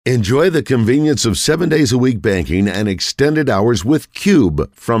Enjoy the convenience of 7 days a week banking and extended hours with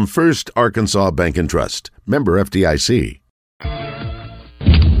Cube from First Arkansas Bank and Trust. Member FDIC.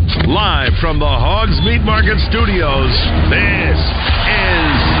 Live from the Hogs Meat Market Studios, this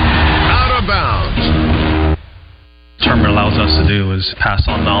is Out of Bounds. Tournament allows us to do is pass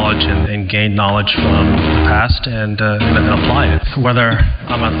on knowledge and gain knowledge from the past and apply it. Whether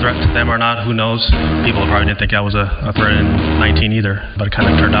I'm a threat to them or not, who knows? People probably didn't think I was a threat in 19 either, but it kind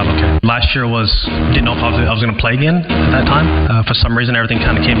of turned out okay. Last year didn't know if I was going to play again at that time. For some reason, everything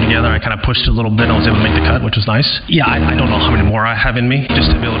kind of came together. I kind of pushed it a little bit and I was able to make the cut, which was nice. Yeah, I don't know how many more I have in me, just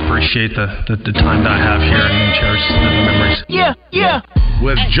to be able to appreciate the time that I have here and cherish the memories. Yeah.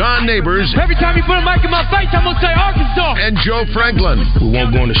 With John Neighbors. Every time you put a mic in my face, I'm going to say Arkansas. And Joe Franklin. We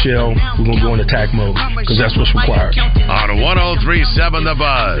won't go in the shell. We're going to go in attack mode because that's what's required. On 103.7 The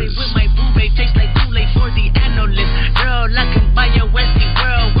Buzz. Girl, I can buy your Westie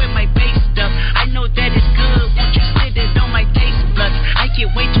world with my base stuff. I know that it's good. Won't you sit it on my taste buds? I get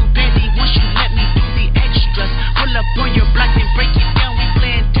way too petty once you let me do the extras. Pull up on your block and break it down. We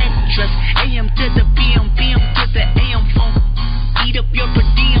playing Tetris. AM to the PM, PM to the AM phone. Eat up your per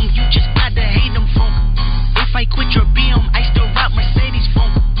diem, you just gotta hate them funk. If I quit your BM, I still rock Mercedes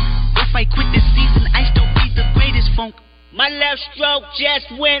funk. If I quit this season, I still be the greatest funk. My left stroke just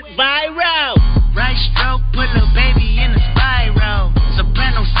went viral. Right stroke put a baby in a spiral.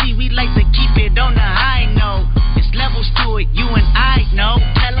 Soprano C, we like to keep it on the high note. It's levels to it, you and I know.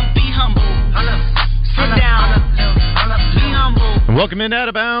 Tell them be humble. Sit down. Be humble. Welcome in Out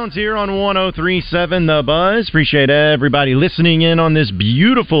of Bounds here on 103.7 The Buzz. Appreciate everybody listening in on this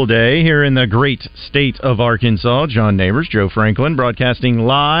beautiful day here in the great state of Arkansas. John Neighbors, Joe Franklin, broadcasting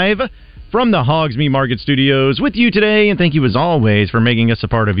live from the Hogs Meat Market Studios with you today. And thank you as always for making us a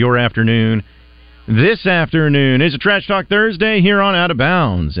part of your afternoon. This afternoon is a Trash Talk Thursday here on Out of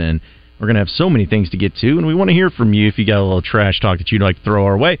Bounds. And we're going to have so many things to get to. And we want to hear from you if you got a little trash talk that you'd like to throw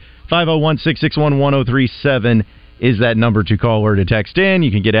our way. 501-661-1037 is that number to call or to text in.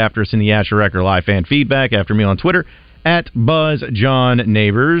 You can get after us in the Asher Record Live fan feedback after me on Twitter at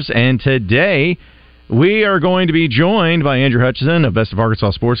BuzzJohnNeighbors. And today we are going to be joined by Andrew Hutchison of Best of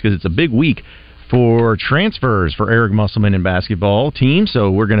Arkansas Sports because it's a big week for transfers for Eric Musselman and basketball team. So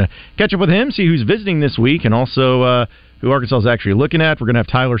we're going to catch up with him, see who's visiting this week, and also who Arkansas is actually looking at. We're going to have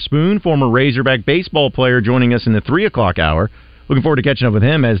Tyler Spoon, former Razorback baseball player, joining us in the 3 o'clock hour. Looking forward to catching up with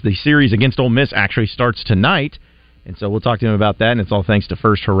him as the series against Ole Miss actually starts tonight. And so we'll talk to him about that, and it's all thanks to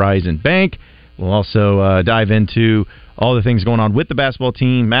First Horizon Bank. We'll also dive into all the things going on with the basketball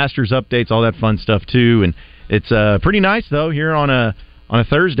team, Masters updates, all that fun stuff too. And it's pretty nice, though, here on a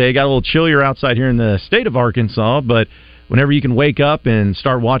Thursday. Got a little chillier outside here in the state of Arkansas, but whenever you can wake up and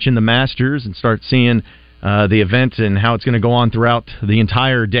start watching the Masters and start seeing the event and how it's going to go on throughout the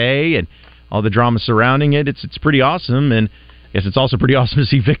entire day and all the drama surrounding it, it's pretty awesome. And I guess it's also pretty awesome to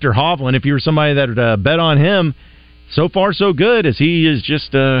see Viktor Hovland. If you were somebody that would bet on him, so far so good, as he is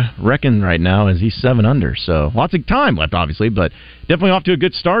just wrecking right now as he's 7 under. So lots of time left, obviously, but definitely off to a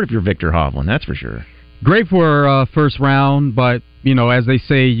good start if you're Viktor Hovland, that's for sure. Great for first round, but, you know, as they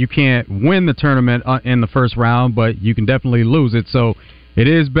say, you can't win the tournament in the first round, but you can definitely lose it. So it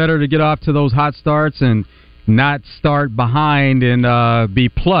is better to get off to those hot starts and not start behind and be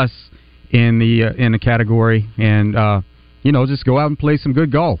plus in the category and, just go out and play some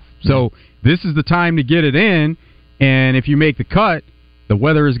good golf. So this is the time to get it in. And if you make the cut, the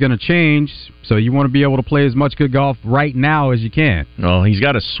weather is going to change, so you want to be able to play as much good golf right now as you can. Well, he's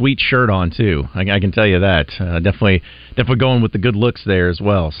got a sweet shirt on, too. I can tell you that. Definitely going with the good looks there as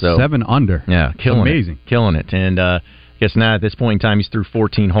well. So 7 under. Yeah, killing it. And I guess now at this point in time, he's through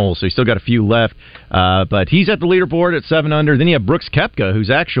 14 holes, so he's still got a few left. But he's at the leaderboard at 7 under. Then you have Brooks Koepka,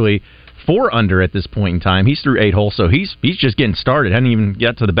 who's actually 4 under at this point in time. He's through 8 holes, so he's just getting started. Hadn't even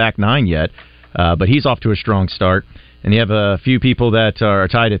got to the back 9 yet. But he's off to a strong start. And you have a few people that are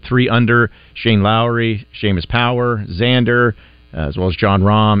tied at 3 under: Shane Lowry, Seamus Power, Xander, as well as John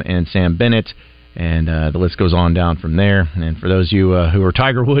Rahm and Sam Bennett. And the list goes on down from there. And for those of you who are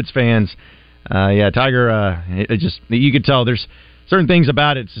Tiger Woods fans, Tiger, you could tell there's certain things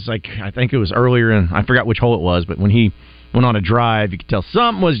about it. It's just like, I think it was earlier, and I forgot which hole it was, but when he went on a drive, you could tell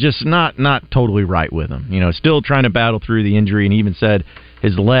something was just not totally right with him. Still trying to battle through the injury, and he even said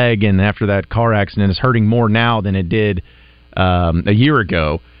his leg, and after that car accident, is hurting more now than it did a year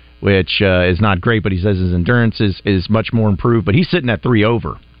ago, which is not great, but he says his endurance is much more improved. But he's sitting at 3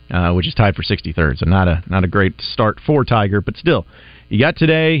 over, which is tied for 63rd, so not a great start for Tiger, but still. You got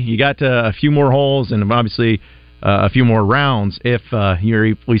today, you got a few more holes, and obviously a few more rounds if you're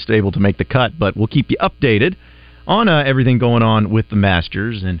at least able to make the cut, but we'll keep you updated on everything going on with the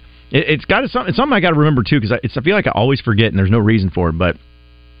Masters. And it's something I got to remember, too, because I feel like I always forget, and there's no reason for it. But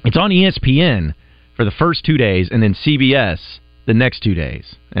it's on ESPN for the first 2 days, and then CBS the next 2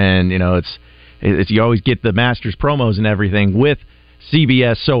 days. And, it's you always get the Masters promos and everything with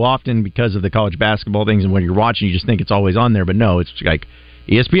CBS so often because of the college basketball things, and when you're watching, you just think it's always on there. But no, it's like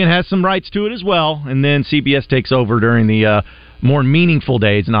ESPN has some rights to it as well, and then CBS takes over during the more meaningful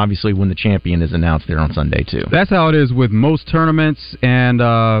days, and obviously when the champion is announced there on Sunday, too. That's how it is with most tournaments, and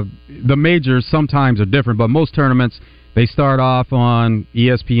the majors sometimes are different, but most tournaments, they start off on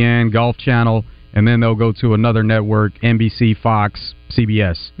ESPN, Golf Channel, and then they'll go to another network, NBC, Fox,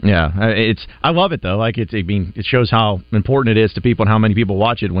 CBS. Yeah, I love it, though. Like it shows how important it is to people and how many people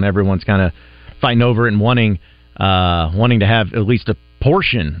watch it when everyone's kind of fighting over it and wanting to have at least a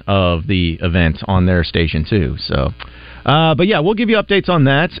portion of the event on their station, too. So, but yeah, we'll give you updates on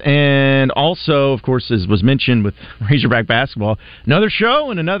that. And also, of course, as was mentioned with Razorback basketball, another show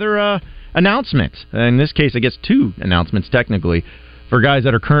and another announcement. In this case, I guess 2 announcements, technically, for guys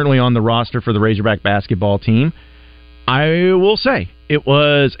that are currently on the roster for the Razorback basketball team. I will say, it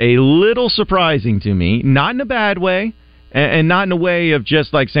was a little surprising to me, not in a bad way, and not in a way of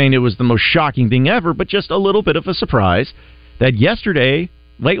just like saying it was the most shocking thing ever, but just a little bit of a surprise that yesterday,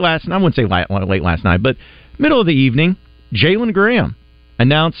 late last night, I wouldn't say late last night, but middle of the evening, Jalen Graham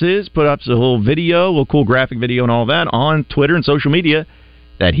announces, put up a little video, a little cool graphic video and all that on Twitter and social media,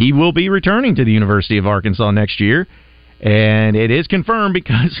 that he will be returning to the University of Arkansas next year. And it is confirmed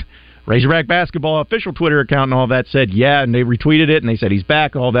because Razorback basketball official Twitter account and all that said, yeah, and they retweeted it, and they said he's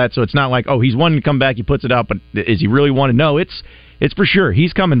back, all that. So it's not like, oh, he's wanting to come back, he puts it out, but is he really wanting to? No, it's for sure.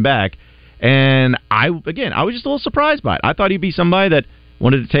 He's coming back. And I was just a little surprised by it. I thought he'd be somebody that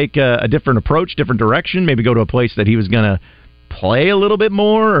wanted to take a different approach, different direction, maybe go to a place that he was going to play a little bit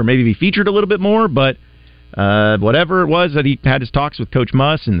more or maybe be featured a little bit more. But whatever it was that he had his talks with Coach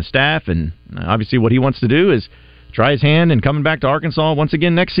Muss and the staff, and obviously what he wants to do is try his hand in coming back to Arkansas once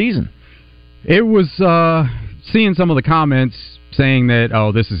again next season. It was seeing some of the comments saying that,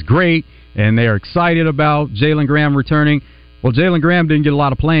 oh, this is great, and they are excited about Jalen Graham returning. Well, Jalen Graham didn't get a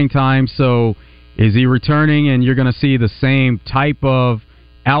lot of playing time, so is he returning and you're going to see the same type of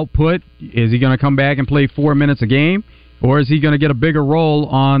output? Is he going to come back and play 4 minutes a game? Or is he going to get a bigger role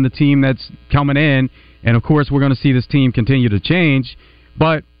on the team that's coming in? And, of course, we're going to see this team continue to change.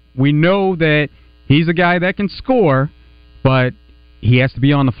 But we know that he's a guy that can score, but he has to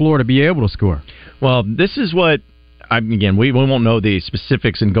be on the floor to be able to score. Well, this is what, we won't know the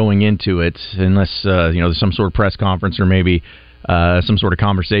specifics in going into it unless there's some sort of press conference or maybe some sort of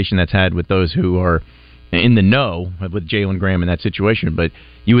conversation that's had with those who are in the know with Jalen Graham in that situation. But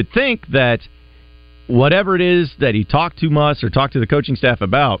you would think that whatever it is that he talked to Muss or talked to the coaching staff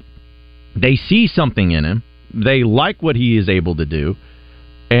about, they see something in him. They like what he is able to do.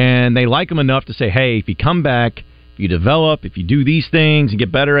 And they like him enough to say, hey, if you come back, if you develop, if you do these things and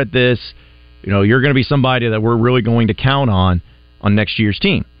get better at this, you're going to be somebody that we're really going to count on next year's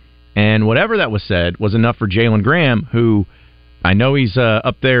team. And whatever that was said was enough for Jalen Graham, who I know he's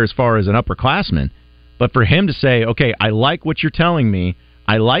up there as far as an upperclassman, but for him to say, okay, I like what you're telling me,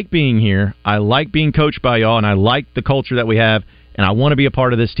 I like being here, I like being coached by y'all, and I like the culture that we have, and I want to be a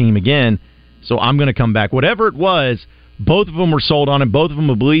part of this team again, so I'm going to come back. Whatever it was, both of them were sold on it, both of them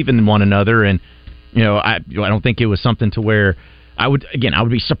believe in one another, and I don't think it was something to where I would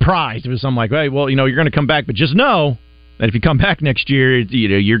be surprised if it was something like, hey, well, you're going to come back, but just know that if you come back next year,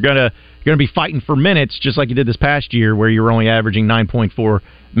 you're going to be fighting for minutes just like you did this past year where you were only averaging 9.4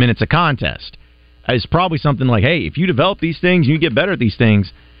 minutes a contest. It's probably something like, hey, if you develop these things and you get better at these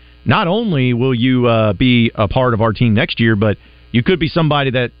things, not only will you be a part of our team next year, but you could be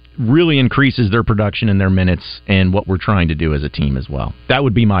somebody that really increases their production and their minutes and what we're trying to do as a team as well. That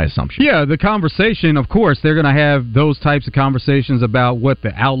would be my assumption. Yeah, the conversation, of course, they're going to have those types of conversations about what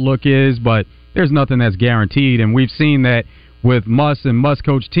the outlook is, but there's nothing that's guaranteed, and we've seen that with Muss and Muss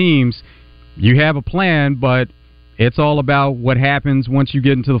coach teams. You have a plan, but it's all about what happens once you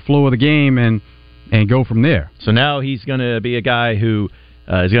get into the flow of the game and go from there. So now he's going to be a guy who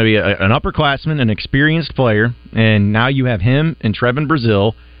is going to be an upperclassman, an experienced player, and now you have him and Trevin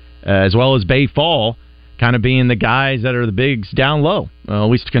Brazile, as well as Bay Fall, kind of being the guys that are the bigs down low, at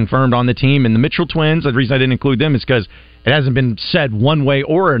least confirmed on the team. And the Mitchell twins, the reason I didn't include them is because it hasn't been said one way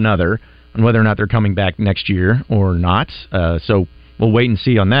or another on whether or not they're coming back next year or not. So we'll wait and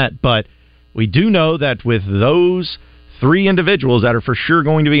see on that. But we do know that with those three individuals that are for sure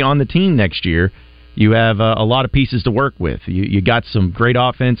going to be on the team next year, you have a lot of pieces to work with. You got some great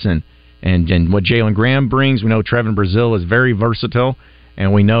offense and what Jalen Graham brings. We know Trevin Brazile is very versatile.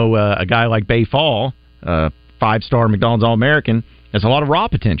 And we know a guy like Bay Fall, 5-star McDonald's All-American, has a lot of raw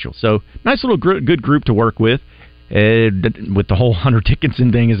potential. So nice little good group to work with the whole Hunter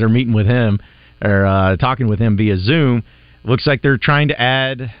Dickinson thing as they're meeting with him or talking with him via Zoom. Looks like they're trying to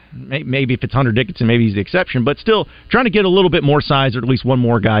add, maybe if it's Hunter Dickinson, maybe he's the exception, but still trying to get a little bit more size or at least one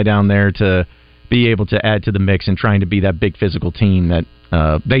more guy down there to be able to add to the mix and trying to be that big physical team that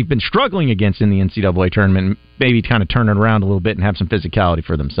they've been struggling against in the NCAA tournament, maybe kind of turn it around a little bit and have some physicality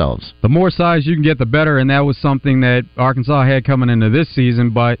for themselves. The more size you can get, the better, and that was something that Arkansas had coming into this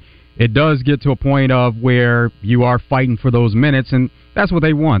season, but it does get to a point of where you are fighting for those minutes, and that's what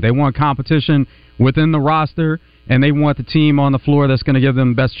they want. They want competition within the roster, and they want the team on the floor that's going to give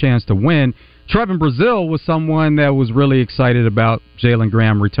them the best chance to win. Trevin Brazile was someone that was really excited about Jalen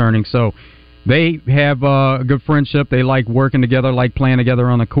Graham returning, so they have a good friendship. They like working together, like playing together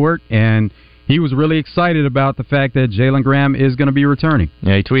on the court, and he was really excited about the fact that Jalen Graham is going to be returning.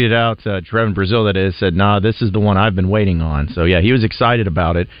 Yeah, he tweeted out, Trevin Brazile, that is, said, "Nah, this is the one I've been waiting on." So, yeah, he was excited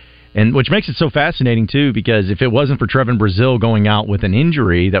about it, and which makes it so fascinating, too, because if it wasn't for Trevin Brazile going out with an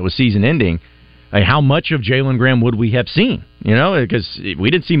injury that was season-ending, how much of Jalen Graham would we have seen? You know, because we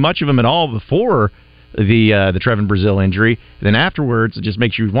didn't see much of him at all before the Trevin Brazile injury. Then afterwards, it just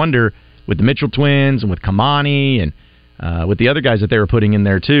makes you wonder, with the Mitchell twins and with Kamani and with the other guys that they were putting in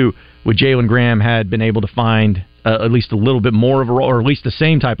there too, would Jalen Graham had been able to find at least a little bit more of a role, or at least the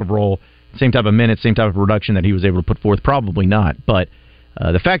same type of role, same type of minutes, same type of production that he was able to put forth? Probably not. But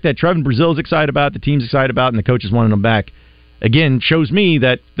the fact that Trevin Brazile is excited about it, the team's excited about it, and the coaches wanted him back, again, shows me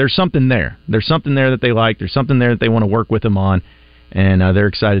that there's something there. There's something there that they like. There's something there that they want to work with him on, and they're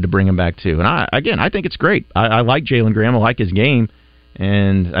excited to bring him back too. And I think it's great. I like Jalen Graham. I like his game.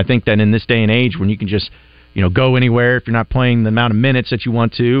 And I think that in this day and age, when you can just, go anywhere if you're not playing the amount of minutes that you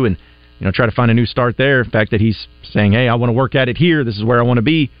want to, and try to find a new start there. The fact that he's saying, "Hey, I want to work at it here. This is where I want to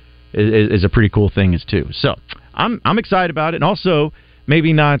be," is a pretty cool thing as too. So I'm excited about it, and also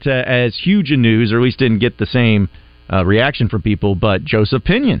maybe not as huge a news, or at least didn't get the same reaction from people. But Joseph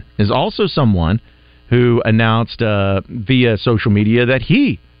Pinion is also someone who announced via social media that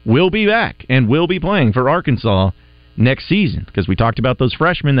he will be back and will be playing for Arkansas next season, because we talked about those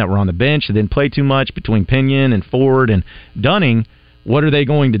freshmen that were on the bench that didn't play too much between Pinion and Ford and Dunning. What are they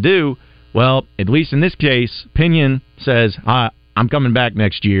going to do? Well, at least in this case, Pinion says, I'm coming back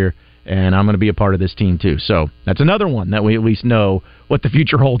next year, and I'm going to be a part of this team too. So that's another one that we at least know what the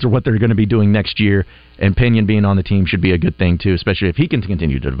future holds or what they're going to be doing next year, and Pinion being on the team should be a good thing too, especially if he can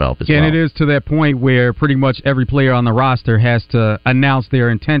continue to develop as well. And it is to that point where pretty much every player on the roster has to announce their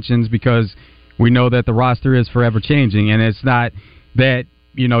intentions, because we know that the roster is forever changing, and it's not that,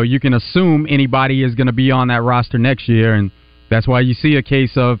 you can assume anybody is going to be on that roster next year, and that's why you see a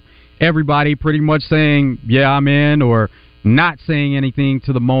case of everybody pretty much saying, yeah, I'm in, or not saying anything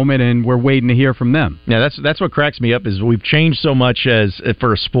to the moment, and we're waiting to hear from them. Yeah, that's what cracks me up, is we've changed so much as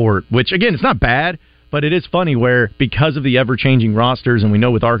for a sport, which, again, it's not bad, but it is funny where, because of the ever-changing rosters, and we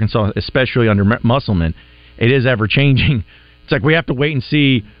know with Arkansas, especially under Musselman, it is ever-changing. It's like we have to wait and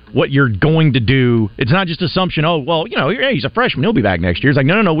see what you're going to do. It's not just assumption, oh, well, hey, he's a freshman, he'll be back next year. It's like,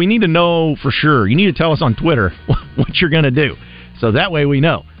 no, we need to know for sure. You need to tell us on Twitter what you're going to do. So that way we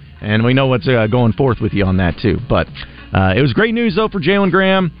know. And we know what's going forth with you on that, too. But it was great news, though, for Jalen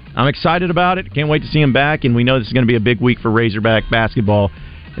Graham. I'm excited about it. Can't wait to see him back. And we know this is going to be a big week for Razorback basketball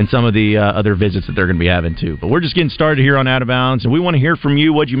and some of the other visits that they're going to be having, too. But we're just getting started here on Out of Bounds, and we want to hear from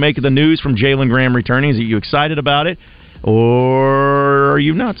you. What'd you make of the news from Jalen Graham returning? Are you excited about it, or are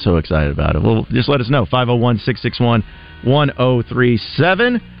you not so excited about it? Well, just let us know.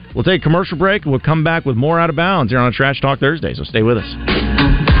 501-661-1037. We'll take a commercial break. We'll come back with more Out of Bounds here on Trash Talk Thursday, so stay with us.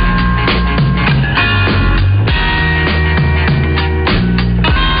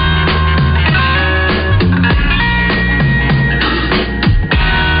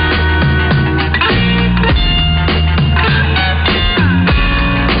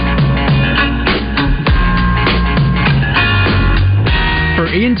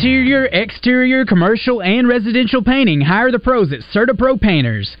 Interior, exterior, commercial, and residential painting. Hire the pros at CertaPro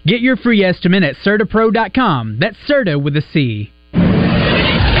Painters. Get your free estimate at CertaPro.com. That's Certa with a C.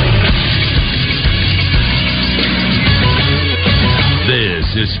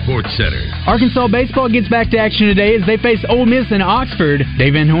 This is SportsCenter. Arkansas baseball gets back to action today as they face Ole Miss in Oxford.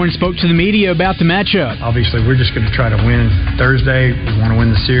 Dave Van Horn spoke to the media about the matchup. Obviously, we're just going to try to win Thursday. We want to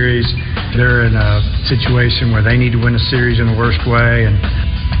win the series. They're in a situation where they need to win the series in the worst way, and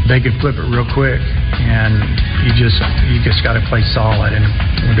they could flip it real quick. And you just got to play solid, and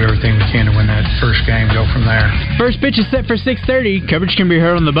we'll do everything everything we can to win that first game, go from there. First pitch is set for 6:30. Coverage can be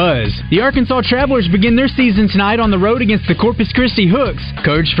heard on the Buzz. The Arkansas Travelers begin their season tonight on the road against the Corpus Christi Hooks.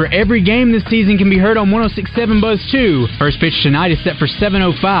 Coverage for every game this season can be heard on 106.7 Buzz 2. First pitch tonight is set for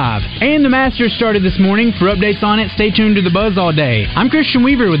 7:05. And the Masters started this morning. For updates on it, stay tuned to the Buzz all day. I'm Christian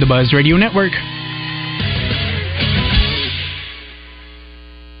Weaver with the Buzz Radio Network.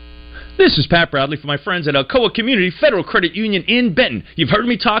 This is Pat Bradley for my friends at Alcoa Community Federal Credit Union in Benton. You've heard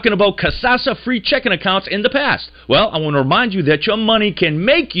me talking about Kasasa free checking accounts in the past. Well, I want to remind you that your money can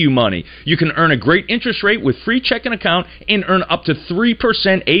make you money. You can earn a great interest rate with free checking account and earn up to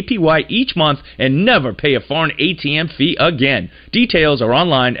 3% APY each month and never pay a foreign ATM fee again. Details are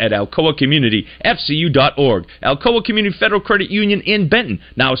online at alcoacommunityfcu.org. Alcoa Community Federal Credit Union in Benton,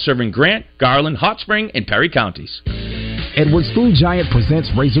 now serving Grant, Garland, Hot Spring, and Perry counties. Edwards Food Giant presents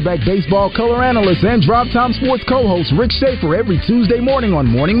Razorback Baseball color analyst and Drive Time Sports co-host Rick Schaefer every Tuesday morning on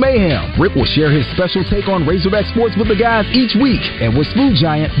Morning Mayhem. Rick will share his special take on Razorback sports with the guys each week. Edwards Food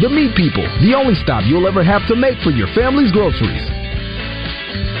Giant, the meat people, the only stop you'll ever have to make for your family's groceries.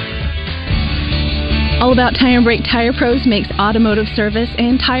 All About Tire and Brake Tire Pros makes automotive service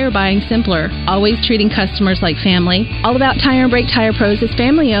and tire buying simpler, always treating customers like family. All About Tire and Brake Tire Pros is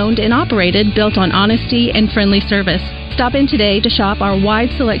family-owned and operated, built on honesty and friendly service. Stop in today to shop our wide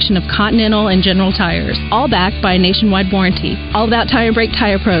selection of Continental and General tires, all backed by a nationwide warranty. All About Tire and Brake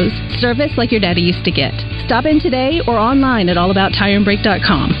Tire Pros, service like your daddy used to get. Stop in today or online at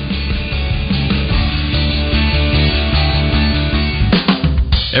allabouttireandbrake.com.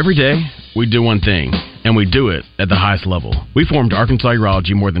 Every day, we do one thing, and we do it at the highest level. We formed Arkansas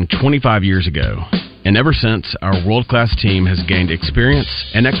Urology more than 25 years ago, and ever since, our world-class team has gained experience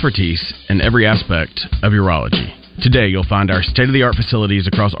and expertise in every aspect of urology. Today, you'll find our state-of-the-art facilities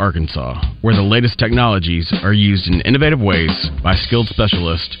across Arkansas, where the latest technologies are used in innovative ways by skilled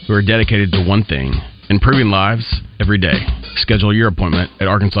specialists who are dedicated to one thing, improving lives every day. Schedule your appointment at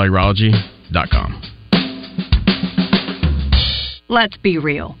arkansasurology.com. Let's be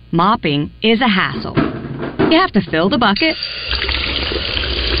real. Mopping is a hassle. You have to fill the bucket,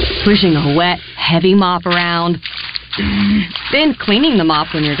 pushing a wet, heavy mop around, then cleaning the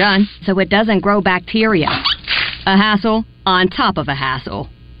mop when you're done so it doesn't grow bacteria. A hassle on top of a hassle.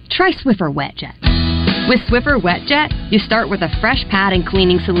 Try Swiffer WetJet. With Swiffer WetJet, you start with a fresh pad and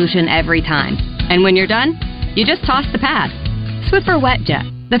cleaning solution every time. And when you're done, you just toss the pad. Swiffer WetJet.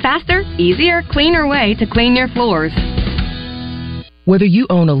 The faster, easier, cleaner way to clean your floors. Whether you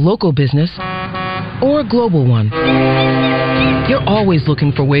own a local business or a global one, you're always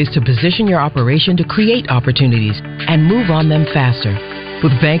looking for ways to position your operation to create opportunities and move on them faster.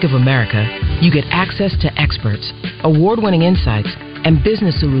 With Bank of America, you get access to experts, award-winning insights, and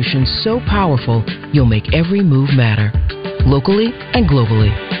business solutions so powerful you'll make every move matter, locally and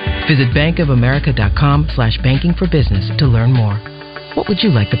globally. Visit bankofamerica.com/banking for business to learn more. What would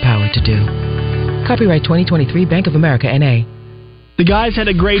you like the power to do? Copyright 2023 Bank of America, N.A. The guys had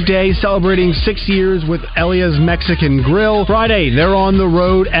a great day celebrating 6 years with Elia's Mexican Grill. Friday, they're on the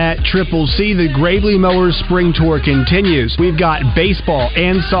road at Triple C. The Gravely Mowers Spring Tour continues. We've got baseball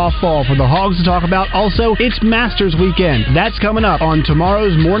and softball for the Hogs to talk about. Also, it's Masters weekend. That's coming up on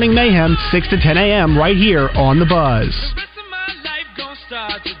tomorrow's Morning Mayhem, 6 to 10 a.m. right here on The Buzz.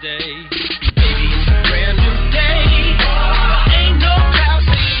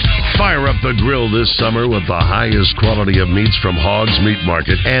 Fire up the grill this summer with the highest quality of meats from Hogs Meat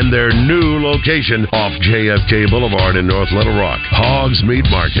Market and their new location off JFK Boulevard in North Little Rock. Hogs Meat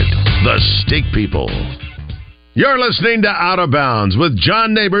Market, the steak people. You're listening to Out of Bounds with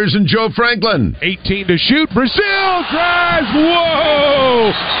John Neighbors and Joe Franklin. 18 to shoot. Brazil drives.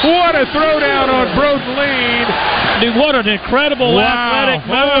 Whoa! What a throwdown on Broden Lean. Dude, what an incredible athletic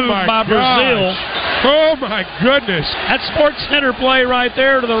move by Brazil. Oh, my goodness. That Sports Center play right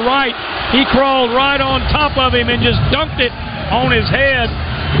there to the right. He crawled right on top of him and just dunked it on his head.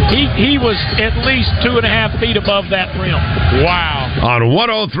 He was at least 2.5 feet above that rim. Wow. On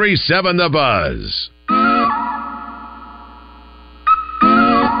 103.7 The Buzz.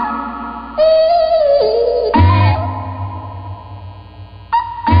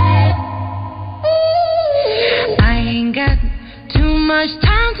 I ain't got too much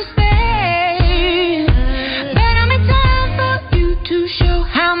time to stay, but I'm in time for you to show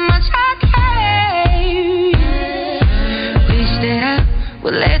how much I care. Wish that I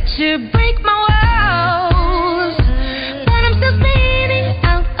would let you break my walls, but I'm still spinning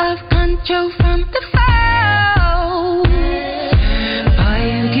out of control from the fall. Boy,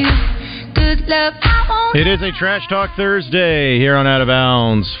 you give good love. It is a Trash Talk Thursday here on Out of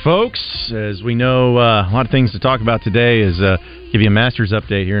Bounds. Folks, as we know, a lot of things to talk about today as give you a Masters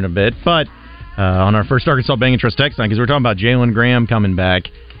update here in a bit. But on our first Arkansas Bank and Trust text line, because we're talking about Jalen Graham coming back,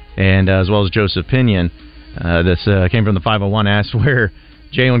 and as well as Joseph Pinion. This came from the 501, asked where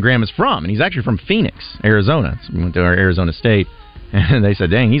Jalen Graham is from, and he's actually from Phoenix, Arizona. So we went to our Arizona State, and they said,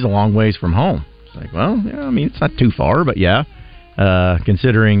 dang, he's a long ways from home. It's like, well, yeah, I mean, it's not too far, but yeah,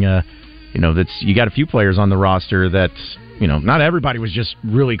 considering, that's you got a few players on the roster that, not everybody was just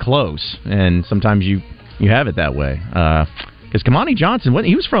really close, and sometimes you have it that way. Because Kamani Johnson,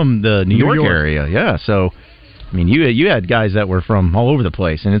 he was from the New York area, yeah, so... I mean, you had guys that were from all over the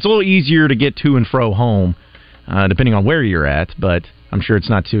place, and it's a little easier to get to and fro home, depending on where you're at, but I'm sure it's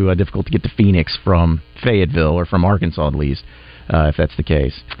not too difficult to get to Phoenix from Fayetteville, or from Arkansas at least, if that's the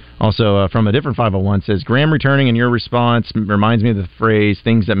case. Also, from a different 501, says, Graham returning in your response reminds me of the phrase,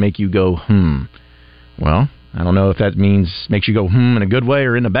 things that make you go, Well, I don't know if that makes you go, in a good way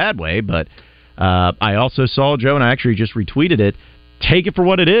or in a bad way, but I also saw, Joe, and I actually just retweeted it, take it for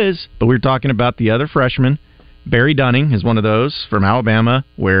what it is, but we were talking about the other freshman. Barry Dunning is one of those from Alabama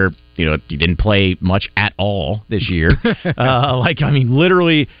where, he didn't play much at all this year.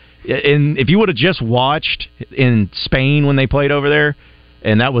 Literally, if you would have just watched in Spain when they played over there,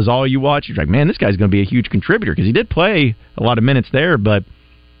 and that was all you watched, you're like, man, this guy's going to be a huge contributor, because he did play a lot of minutes there, but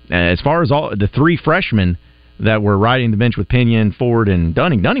as far as all the three freshmen that were riding the bench with Pinion, Ford, and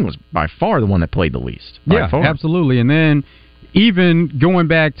Dunning was by far the one that played the least. Yeah, absolutely. And then even going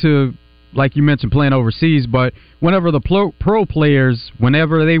back to, like you mentioned, playing overseas, but whenever the pro players,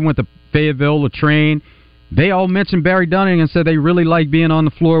 whenever they went to Fayetteville to train, they all mentioned Barry Dunning and said they really liked being on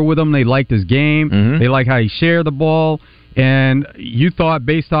the floor with him. They liked his game. Mm-hmm. They liked how he shared the ball. And you thought,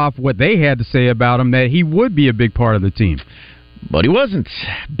 based off what they had to say about him, that he would be a big part of the team. But he wasn't.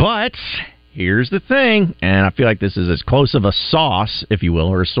 But here's the thing, and I feel like this is as close of a sauce, if you will,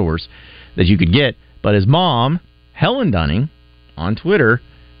 or a source, that you could get. But his mom, Helen Dunning, on Twitter,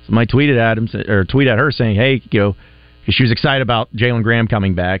 somebody tweeted at her saying, hey, because she was excited about Jalen Graham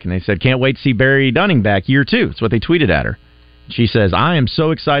coming back, and they said, can't wait to see Barry Dunning back year 2. That's what they tweeted at her. She says, I am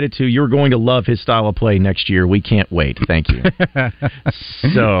so excited too. You're going to love his style of play next year. We can't wait. Thank you.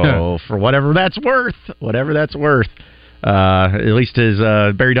 So, for whatever that's worth, at least his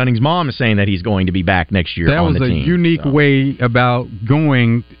Barry Dunning's mom is saying that he's going to be back next year on the team. That was a unique way about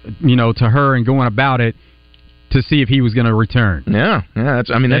going, to her and going about it, to see if he was going to return. Yeah. That's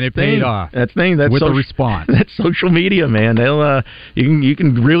it paid off. That's the response. That's social media, man. They'll you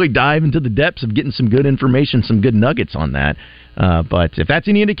can really dive into the depths of getting some good information, some good nuggets on that. But if that's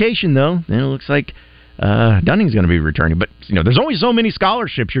any indication, though, then it looks like Dunning's going to be returning. But there's only so many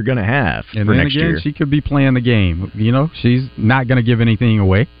scholarships you're going to have for next year. She could be playing the game. She's not going to give anything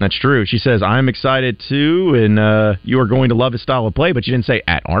away. That's true. She says, "I'm excited too, and you are going to love his style of play." But she didn't say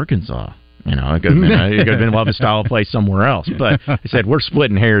at Arkansas. It could have been love his style of play somewhere else. But I said, we're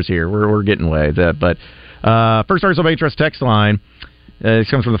splitting hairs here. We're getting away with that. But first Arkansas Bank Trust text line, this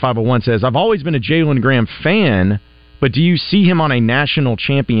comes from the 501, says, I've always been a Jalen Graham fan, but do you see him on a national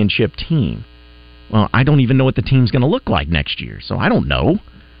championship team? Well, I don't even know what the team's going to look like next year, so I don't know.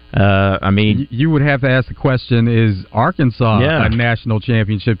 You would have to ask the question, is Arkansas a national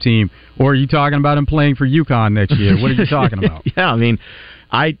championship team, or are you talking about him playing for UConn next year? What are you talking about?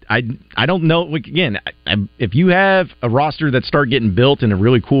 I don't know. Again, if you have a roster that start getting built in a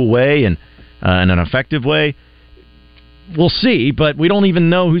really cool way and in an effective way, we'll see. But we don't even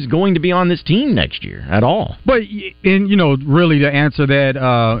know who's going to be on this team next year at all. But really to answer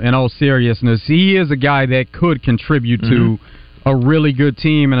that in all seriousness, he is a guy that could contribute to a really good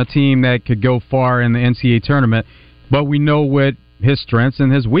team and a team that could go far in the NCAA tournament. But we know what his strengths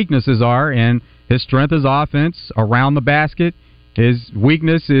and his weaknesses are, and his strength is offense around the basket. His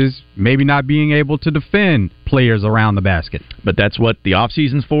weakness is maybe not being able to defend players around the basket. But that's what the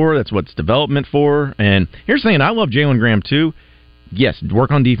offseason's for. That's what's development for. And here's the thing, I love Jalen Graham too. Yes,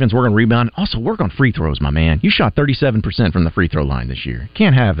 work on defense, work on rebound. Also, work on free throws, my man. You shot 37% from the free throw line this year.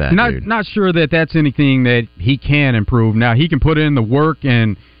 Can't have that, dude. Not sure that that's anything that he can improve. Now, he can put in the work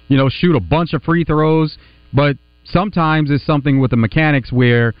and, shoot a bunch of free throws, but sometimes it's something with the mechanics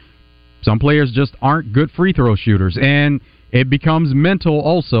where some players just aren't good free throw shooters. And it becomes mental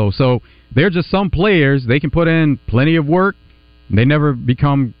also. So they're just some players, they can put in plenty of work, they never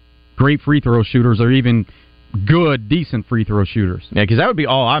become great free throw shooters or even good, decent free throw shooters. Yeah, because that would be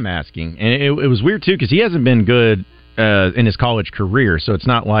all I'm asking. And it was weird, too, because he hasn't been good in his college career, so it's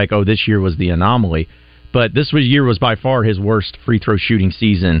not like, this year was the anomaly. But this year was by far his worst free throw shooting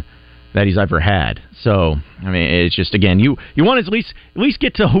season that he's ever had. So, I mean, it's just, again, you want to at least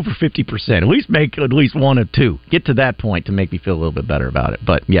get to over 50%. At least make at least one or two. Get to that point to make me feel a little bit better about it.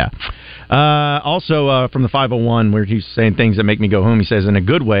 But, yeah. Also, from the 501, where he's saying things that make me go home, he says, in a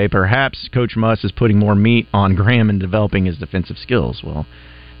good way, perhaps Coach Muss is putting more meat on Graham and developing his defensive skills. Well,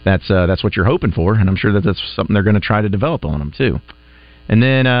 that's what you're hoping for, and I'm sure that that's something they're going to try to develop on him, too. And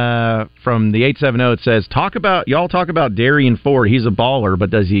then from the 870, it says, y'all talk about Darian Ford. He's a baller, but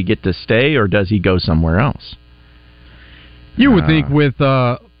does he get to stay or does he go somewhere else? You would think with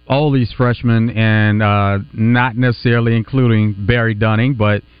all these freshmen and not necessarily including Barry Dunning,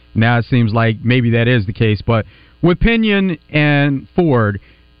 but now it seems like maybe that is the case. But with Pinion and Ford,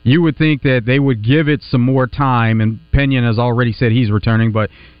 you would think that they would give it some more time, and Pinion has already said he's returning, but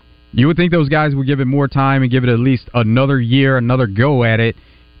you would think those guys would give it more time and give it at least another year, another go at it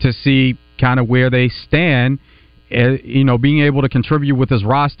to see kind of where they stand. Being able to contribute with this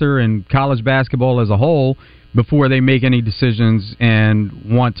roster and college basketball as a whole before they make any decisions and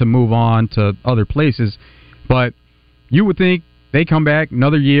want to move on to other places. But you would think they come back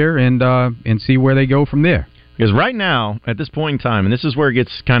another year and see where they go from there. Because right now, at this point in time, and this is where it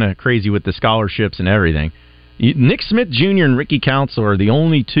gets kind of crazy with the scholarships and everything, Nick Smith Jr. and Ricky Council are the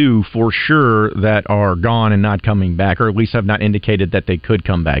only two for sure that are gone and not coming back, or at least have not indicated that they could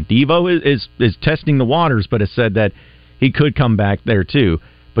come back. Devo is testing the waters, but has said that he could come back there too.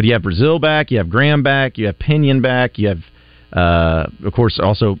 But you have Brazil back, you have Graham back, you have Pinion back, you have, of course,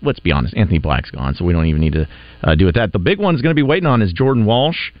 also, let's be honest, Anthony Black's gone, so we don't even need to do with that. The big one's going to be waiting on is Jordan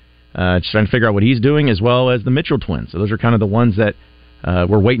Walsh, just trying to figure out what he's doing, as well as the Mitchell twins. So those are kind of the ones that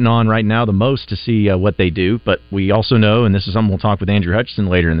we're waiting on right now the most to see what they do. But we also know, and this is something we'll talk with Andrew Hutchison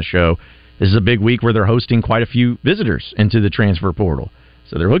later in the show, this is a big week where they're hosting quite a few visitors into the transfer portal.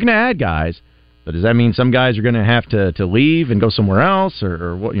 So they're looking to add guys, but does that mean some guys are going to have to leave and go somewhere else,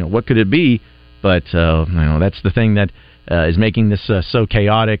 or what could it be? But that's the thing that is making this so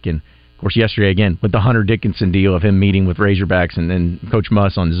chaotic. And of course, yesterday again with the Hunter Dickinson deal of him meeting with Razorbacks and then Coach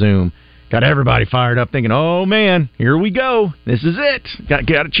Muss on Zoom. Got everybody fired up thinking, oh, man, here we go. This is it.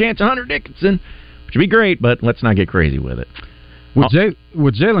 Got a chance at Hunter Dickinson, which would be great, but let's not get crazy with it.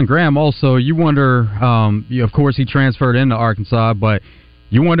 With Jalen Graham also, you wonder, of course, he transferred into Arkansas, but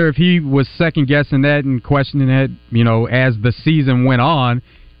you wonder if he was second-guessing that and questioning that, as the season went on,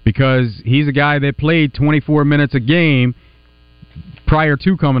 because he's a guy that played 24 minutes a game prior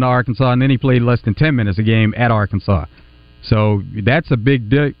to coming to Arkansas, and then he played less than 10 minutes a game at Arkansas. So that's a big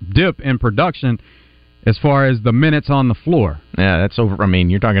dip in production as far as the minutes on the floor. Yeah, that's over. I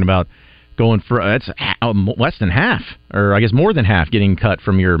mean, you're talking about going for that's less than half, or I guess more than half, getting cut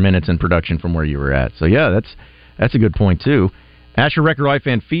from your minutes in production from where you were at. So yeah, that's a good point too. Asher Record Life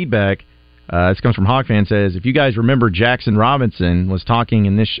fan feedback. This comes from Hogfan, says, if you guys remember, Jackson Robinson was talking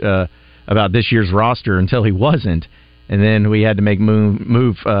in this about this year's roster until he wasn't, and then we had to make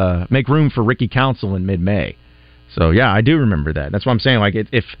room for Ricky Council in mid-May. So, yeah, I do remember that. That's what I'm saying. Like,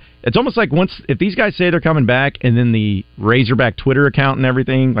 if it's almost like if these guys say they're coming back and then the Razorback Twitter account and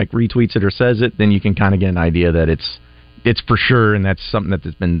everything, like, retweets it or says it, then you can kind of get an idea that it's for sure and that's something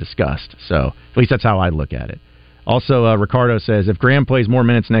that's been discussed. So, at least that's how I look at it. Also, Ricardo says, if Graham plays more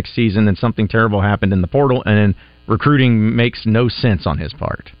minutes next season, then something terrible happened in the portal and recruiting makes no sense on his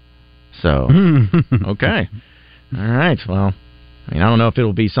part. So, okay. All right, well, I mean, I don't know if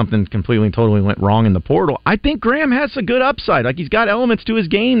it'll be something totally went wrong in the portal. I think Graham has a good upside. Like, he's got elements to his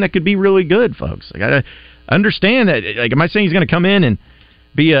game that could be really good, folks. I got to understand that. Like, am I saying he's going to come in and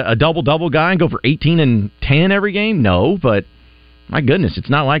be a double-double guy and go for 18 and 10 every game? No, but my goodness, it's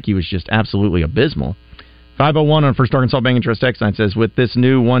not like he was just absolutely abysmal. 501 on First Arkansas Bank and Trust Text Line says, with this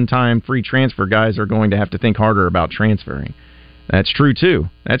new one-time free transfer, guys are going to have to think harder about transferring. That's true, too.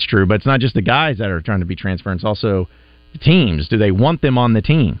 That's true, but it's not just the guys that are trying to be transferring. It's also the teams. Do they want them on the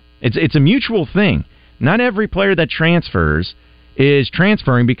team? It's a mutual thing. Not every player that transfers is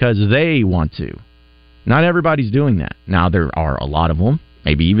transferring because they want to. Not everybody's doing that. Now, there are a lot of them,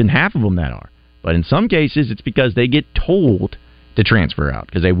 maybe even half of them that are. But in some cases, it's because they get told to transfer out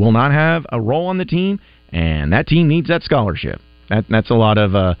because they will not have a role on the team, and that team needs that scholarship. That's a lot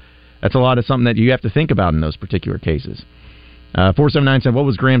of something that you have to think about in those particular cases. 479 said, what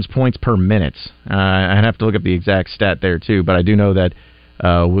was Graham's points per minute? I'd have to look up the exact stat there, too, but I do know that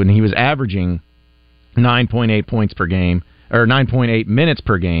when he was averaging 9.8 points per game, or 9.8 minutes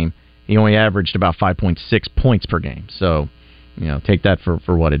per game, he only averaged about 5.6 points per game. So, take that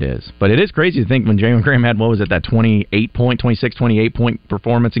for what it is. But it is crazy to think when Jalen Graham had, that 28 point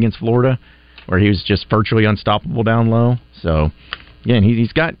performance against Florida, where he was just virtually unstoppable down low. So, again,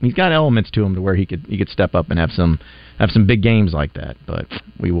 he's got elements to him to where he could step up and have some big games like that. But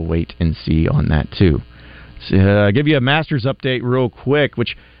we will wait and see on that too. So, I'll give you a Masters update real quick,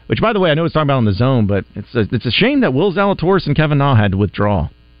 which by the way I know it's talking about on the Zone, but it's a shame that Will Zalatoris and Kevin Na had to withdraw,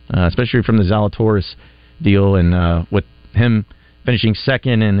 especially from the Zalatoris deal, and with him finishing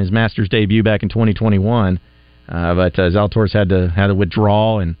second in his Masters debut back in 2021. But Zalatoris had to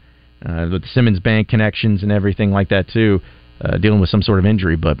withdraw, and with the Simmons Bank connections and everything like that too, dealing with some sort of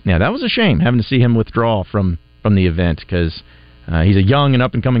injury. But yeah, that was a shame having to see him withdraw from the event, because he's a young and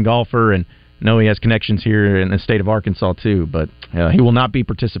up and coming golfer, and I know he has connections here in the state of Arkansas too. But he will not be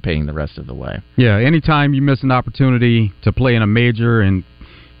participating the rest of the way. Yeah, anytime you miss an opportunity to play in a major and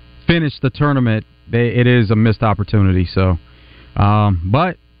finish the tournament, it is a missed opportunity. So,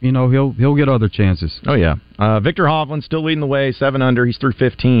 but he'll get other chances. Oh yeah, Victor Hovland still leading the way, 7 under. He's through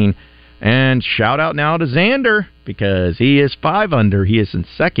 15. And shout out now to Xander, because he is 5 under. He is in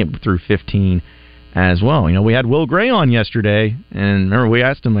second through 15 as well. We had Will Gray on yesterday, and remember we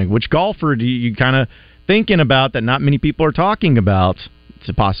asked him, like, which golfer do you kind of thinking about that not many people are talking about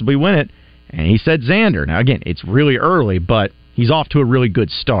to possibly win it? And he said Xander. Now again, it's really early, but he's off to a really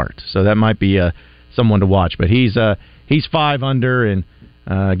good start, so that might be someone to watch. But he's 5 under and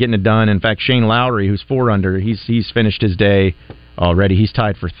getting it done. In fact, Shane Lowry, who's 4 under, he's finished his day already. He's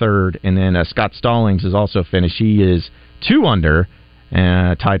tied for 3rd, and then Scott Stallings is also finished. He is 2 under,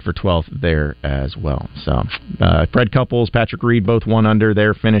 tied for 12th there as well. So Fred Couples, Patrick Reed, both 1 under.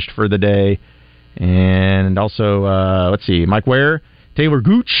 They're finished for the day. And also, let's see, Mike Ware, Taylor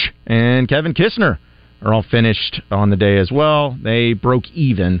Gooch, and Kevin Kistner are all finished on the day as well. They broke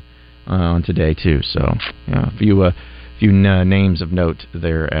even on today too. So a few names of note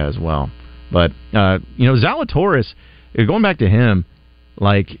there as well. But Zalatoris, going back to him,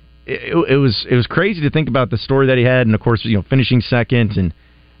 like it was crazy to think about the story that he had, and of course finishing second, and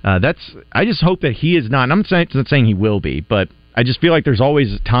I just hope that he is not. And I'm not saying he will be, but I just feel like there's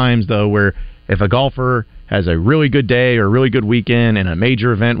always times though where if a golfer has a really good day or a really good weekend in a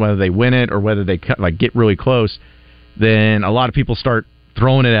major event, whether they win it or whether they get really close, then a lot of people start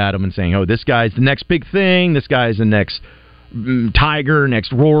throwing it at him and saying, "Oh, this guy's the next big thing. This guy's the next Tiger,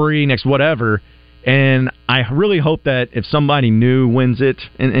 next Rory, next whatever." And I really hope that if somebody new wins it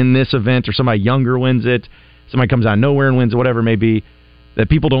in this event, or somebody younger wins it, somebody comes out of nowhere and wins it, whatever it may be, that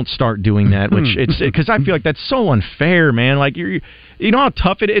people don't start doing that. Which because I feel like that's so unfair, man. Like you know how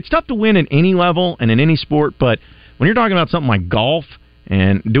tough it's tough to win at any level and in any sport, but when you're talking about something like golf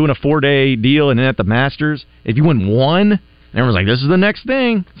and doing a 4-day deal and then at the Masters, if you win one, everyone's like, "This is the next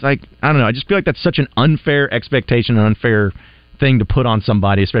thing." It's like, I don't know. I just feel like that's such an unfair expectation, an unfair thing to put on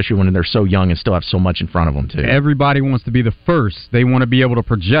somebody, especially when they're so young and still have so much in front of them too. Everybody wants to be the first. They want to be able to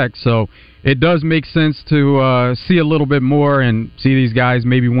project, so it does make sense to see a little bit more and see these guys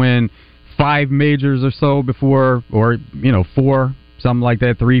maybe win 5 majors or so before, or 4, something like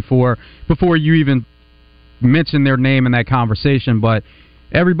that, 3, 4, before you even mention their name in that conversation. But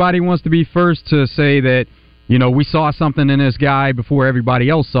everybody wants to be first to say that we saw something in this guy before everybody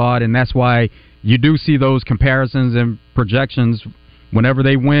else saw it, and that's why you do see those comparisons and projections whenever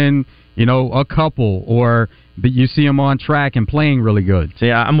they win, a couple, or you see them on track and playing really good. So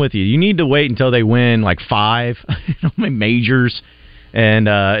yeah, I'm with you. You need to wait until they win like 5 majors, and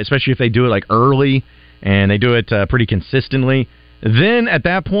especially if they do it like early and they do it pretty consistently. Then at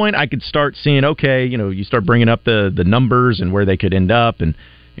that point, I could start seeing, okay, you start bringing up the numbers and where they could end up, and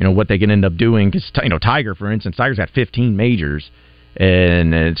what they can end up doing. Because Tiger, for instance, Tiger's got 15 majors.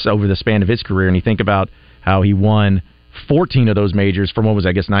 And it's over the span of his career, and you think about how he won 14 of those majors from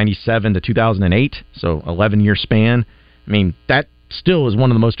 97 to 2008, so 11-year span. I mean, that still is one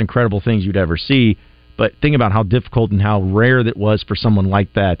of the most incredible things you'd ever see, but think about how difficult and how rare that was for someone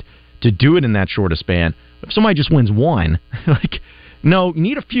like that to do it in that short a span. If somebody just wins one, no, you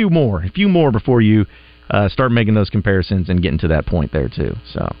need a few more before you start making those comparisons and getting to that point there too,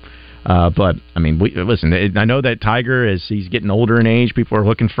 so... but I mean, listen. I know that Tiger, as he's getting older in age, people are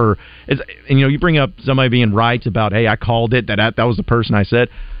looking for. And you bring up somebody being right about, hey, I called it. That was the person I said.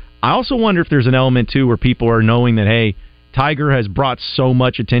 I also wonder if there's an element too where people are knowing that, hey, Tiger has brought so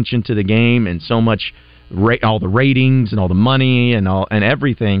much attention to the game and so much all the ratings and all the money and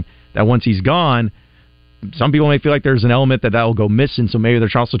everything that once he's gone, some people may feel like there's an element that will go missing. So maybe they're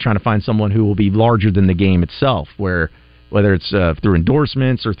also trying to find someone who will be larger than the game itself, whether it's through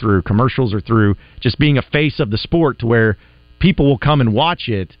endorsements or through commercials or through just being a face of the sport, to where people will come and watch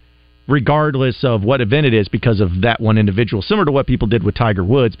it regardless of what event it is because of that one individual, similar to what people did with Tiger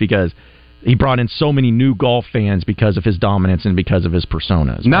Woods, because he brought in so many new golf fans because of his dominance and because of his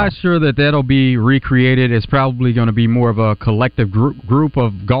persona as well. Not sure that that'll be recreated. It's probably going to be more of a collective group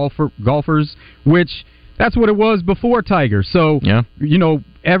of golfers, which that's what it was before Tiger. So,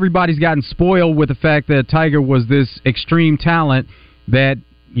 everybody's gotten spoiled with the fact that Tiger was this extreme talent that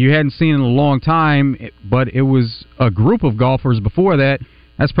you hadn't seen in a long time, but it was a group of golfers before that.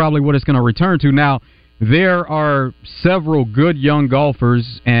 That's probably what it's going to return to. Now, there are several good young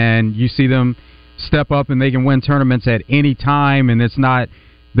golfers, and you see them step up and they can win tournaments at any time, and it's not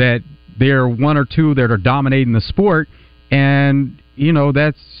that there are one or two that are dominating the sport, and,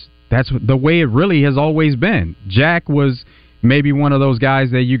 that's the way it really has always been. Jack was maybe one of those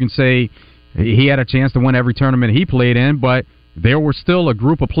guys that you can say he had a chance to win every tournament he played in, but there were still a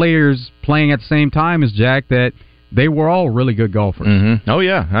group of players playing at the same time as Jack that they were all really good golfers. Mm-hmm. Oh,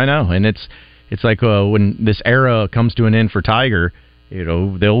 yeah, I know, and it's like when this era comes to an end for Tiger,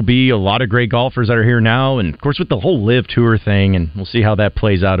 there'll be a lot of great golfers that are here now, and of course with the whole LIV Tour thing, and we'll see how that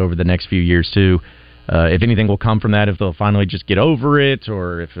plays out over the next few years too. If anything will come from that, if they'll finally just get over it,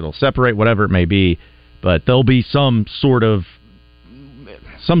 or if it'll separate, whatever it may be. But there'll be some sort of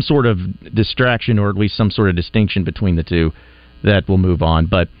distraction, or at least some sort of distinction between the two that will move on.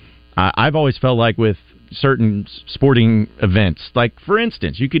 But I've always felt like with certain sporting events, like for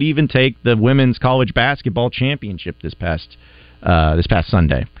instance, you could even take the women's college basketball championship this past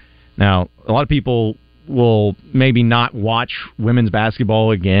Sunday. Now, a lot of people will maybe not watch women's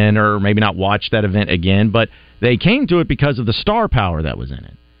basketball again, or maybe not watch that event again, but they came to it because of the star power that was in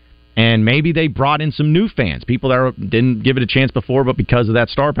it. And maybe they brought in some new fans, people that didn't give it a chance before, but because of that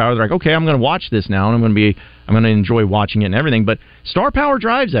star power, they're like, okay, I'm going to watch this now, and I'm going to enjoy watching it and everything. But star power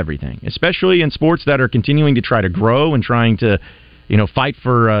drives everything, especially in sports that are continuing to try to grow and trying to, fight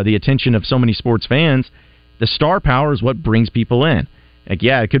for the attention of so many sports fans. The star power is what brings people in. Like,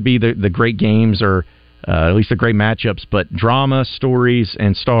 yeah, it could be the great games or at least the great matchups, but drama, stories,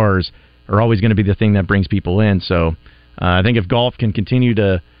 and stars are always going to be the thing that brings people in. So I think if golf can continue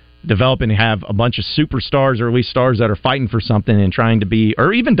to develop and have a bunch of superstars, or at least stars that are fighting for something and trying to be,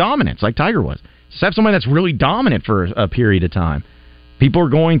 or even dominance like Tiger was, just have somebody that's really dominant for a period of time. People are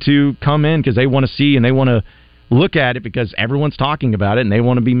going to come in because they want to see and they want to look at it because everyone's talking about it, and they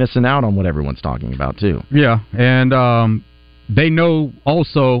want to be missing out on what everyone's talking about too. Yeah, and they know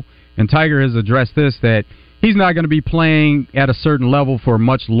also, and Tiger has addressed this, that he's not going to be playing at a certain level for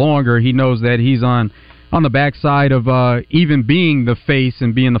much longer. He knows that he's on the backside of even being the face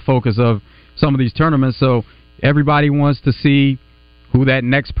and being the focus of some of these tournaments. So everybody wants to see who that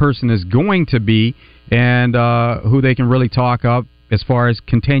next person is going to be, and who they can really talk up as far as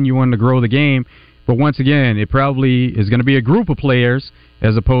continuing to grow the game. But once again, it probably is going to be a group of players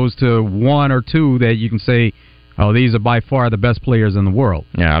as opposed to one or two that you can say, oh, these are by far the best players in the world.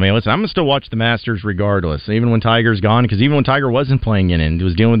 Yeah, I mean, listen, I'm going to still watch the Masters regardless, even when Tiger's gone, because even when Tiger wasn't playing in it and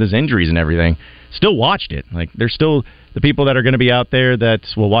was dealing with his injuries and everything, still watched it. Like, there's still the people that are going to be out there that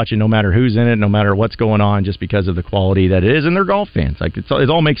will watch it no matter who's in it, no matter what's going on, just because of the quality that it is, and they're golf fans. Like, it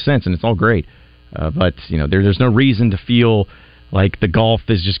all makes sense, and it's all great. But, there's no reason to feel like the golf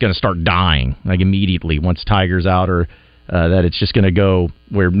is just going to start dying, like, immediately once Tiger's out, or that it's just going to go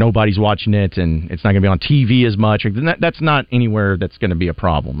where nobody's watching it and it's not going to be on TV as much. That's not anywhere that's going to be a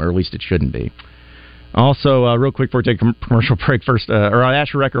problem, or at least it shouldn't be. Also, real quick before we take a commercial break, first, or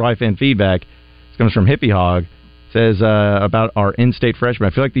Asher Record Life Fan feedback. This comes from Hippie Hog. Says about our in-state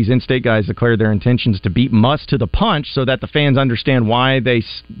freshmen. I feel like these in-state guys declared their intentions to beat Muss to the punch so that the fans understand why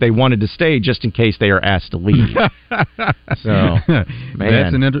they wanted to stay, just in case they are asked to leave. So, man,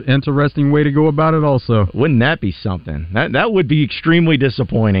 that's an interesting way to go about it also. Wouldn't that be something? That would be extremely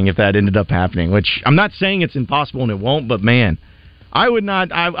disappointing if that ended up happening, which I'm not saying it's impossible and it won't, but man, I would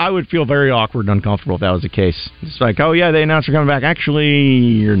not. I would feel very awkward and uncomfortable if that was the case. It's like, oh yeah, they announced they're coming back. Actually,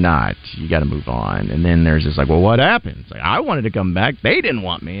 you're not. You got to move on. And then there's this like, well, what happened? It's like, I wanted to come back. They didn't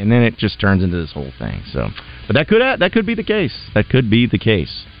want me. And then it just turns into this whole thing. So, but that could be the case. That could be the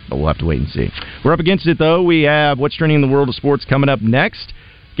case. But we'll have to wait and see. We're up against it though. We have what's trending in the world of sports coming up next.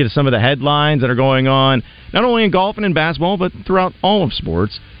 Get to some of the headlines that are going on, not only in golf and in basketball, but throughout all of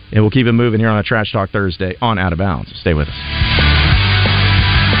sports. And we'll keep it moving here on a Trash Talk Thursday on Out of Bounds. Stay with us.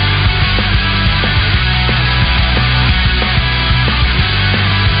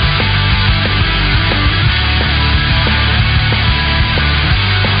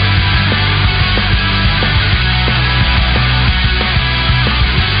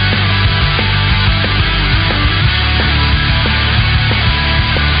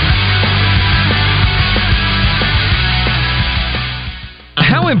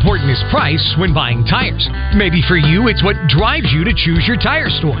 How important is price when buying tires. Maybe for you, it's what drives you to choose your tire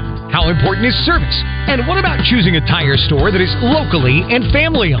store. How important is service? And what about choosing a tire store that is locally and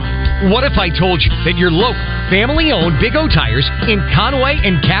family-owned? What if I told you that your local, family-owned Big O Tires in Conway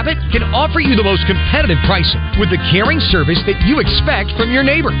and Cabot can offer you the most competitive pricing with the caring service that you expect from your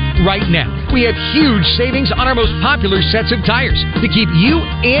neighbor? Right now, we have huge savings on our most popular sets of tires to keep you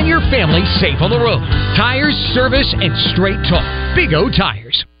and your family safe on the road. Tires, service, and straight talk. Big O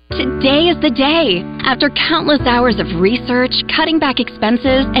Tires. Today is the day. After countless hours of research, cutting back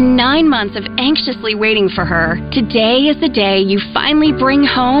expenses, and 9 months of anxiously waiting for her, today is the day you finally bring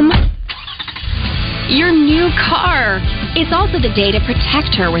home your new car. It's also the day to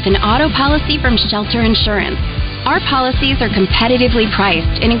protect her with an auto policy from Shelter Insurance. Our policies are competitively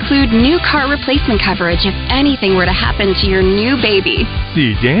priced and include new car replacement coverage if anything were to happen to your new baby.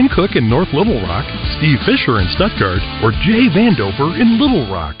 See Dan Cook in North Little Rock, Steve Fisher in Stuttgart, or Jay Vandover in Little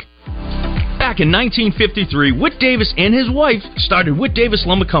Rock. Back in 1953, Whit Davis and his wife started Whit Davis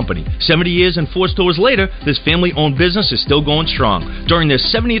Lumber Company. 70 years and 4 stores later, this family-owned business is still going strong. During their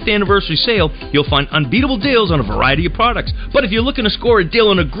 70th anniversary sale, you'll find unbeatable deals on a variety of products. But if you're looking to score a deal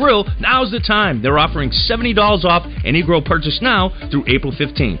on a grill, now's the time. They're offering $70 off any grill purchase now through April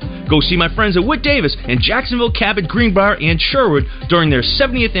 15th. Go see my friends at Whit Davis in Jacksonville, Cabot, Greenbrier, and Sherwood during their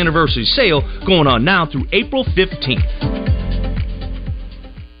 70th anniversary sale going on now through April 15th.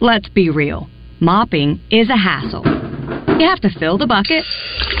 Let's be real. Mopping is a hassle. You have to fill the bucket,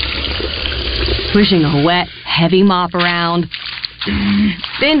 pushing a wet, heavy mop around,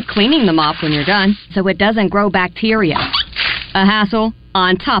 then cleaning the mop when you're done so it doesn't grow bacteria. A hassle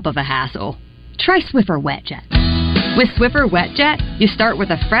on top of a hassle. Try Swiffer WetJet. With Swiffer WetJet, you start with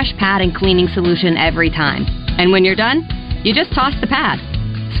a fresh pad and cleaning solution every time. And when you're done, you just toss the pad.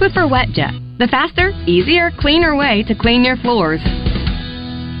 Swiffer WetJet, the faster, easier, cleaner way to clean your floors.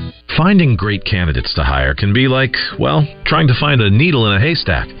 Finding great candidates to hire can be like, well, trying to find a needle in a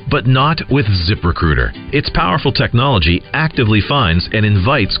haystack, but not with ZipRecruiter. Its powerful technology actively finds and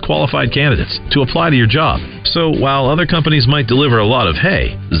invites qualified candidates to apply to your job. So while other companies might deliver a lot of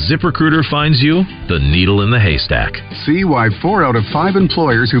hay, ZipRecruiter finds you the needle in the haystack. See why 4 out of 5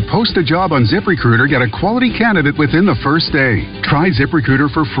 employers who post a job on ZipRecruiter get a quality candidate within the first day. Try ZipRecruiter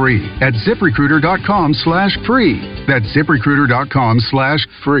for free at ZipRecruiter.com/free. That's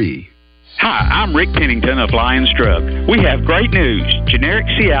ZipRecruiter.com/free. Hi, I'm Rick Pennington of Lions Drug. We have great news. Generic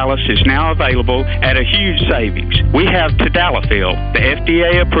Cialis is now available at a huge savings. We have Tadalafil, the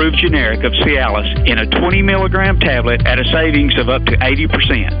FDA-approved generic of Cialis, in a 20-milligram tablet at a savings of up to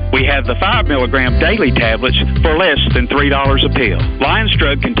 80%. We have the 5-milligram daily tablets for less than $3 a pill. Lions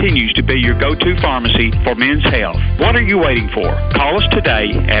Drug continues to be your go-to pharmacy for men's health. What are you waiting for? Call us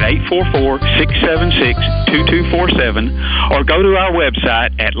today at 844-676-2247 or go to our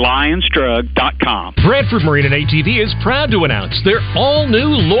website at lionsdrug.com. Bradford Marine and ATV is proud to announce their all-new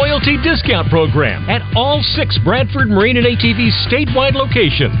loyalty discount program at all 6 Bradford Marine and ATV statewide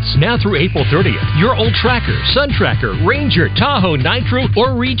locations. Now through April 30th, your old Tracker, Sun Tracker, Ranger, Tahoe, Nitro,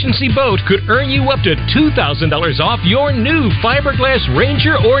 or Regency boat could earn you up to $2,000 off your new fiberglass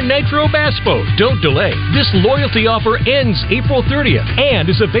Ranger or Nitro bass boat. Don't delay. This loyalty offer ends April 30th and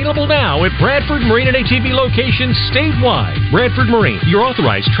is available now at Bradford Marine and ATV locations statewide. Bradford Marine, your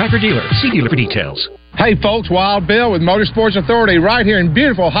authorized Tracker dealer. See dealer for details. Hey folks, Wild Bill with Motorsports Authority right here in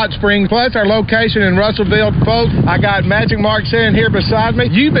beautiful Hot Springs, plus our location in Russellville. Folks, I got Magic Mark sitting here beside me.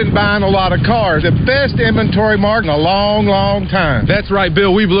 You've been buying a lot of cars. The best inventory mark in a long, long time. That's right,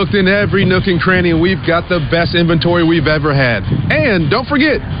 Bill. We've looked in every nook and cranny, and we've got the best inventory we've ever had. And don't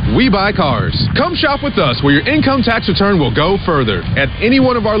forget, we buy cars. Come shop with us where your income tax return will go further at any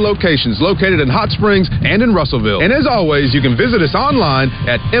one of our locations located in Hot Springs and in Russellville. And as always, you can visit us online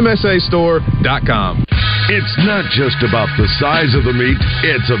at msastore.com. It's not just about the size of the meat,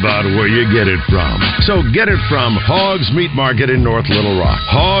 it's about where you get it from. So get it from Hogs Meat Market in North Little Rock.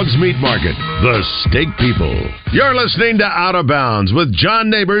 Hogs Meat Market, the steak people. You're listening to Out of Bounds with John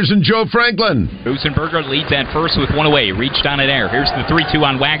Neighbors and Joe Franklin. Josenberger leads at first with one away, reached on it air. Here's the 3-2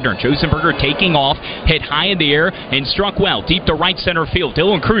 on Wagner. Josenberger taking off, hit high in the air, and struck well, deep to right center field.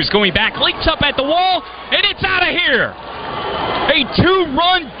 Dylan Cruz going back, leaps up at the wall, and it's out of here. A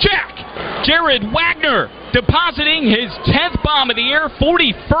 2-run jack. Jared Wagner depositing his 10th bomb of the year,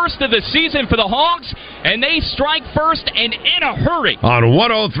 41st of the season for the Hogs, and they strike first and in a hurry. On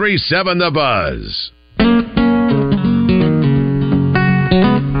 103.7 The Buzz.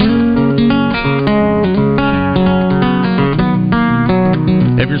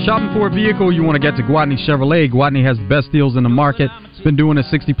 If you're shopping for a vehicle, you want to get to Gwatney Chevrolet. Gwatney has the best deals in the market. been doing it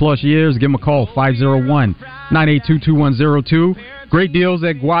 60-plus years. Give them a call, 501-982-2102. Great deals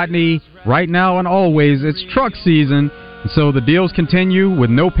at Gwatney right now and always. It's truck season, so the deals continue with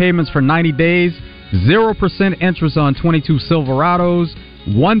no payments for 90 days, 0% interest on 22 Silverados,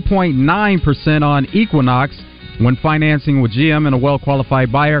 1.9% on Equinox when financing with GM and a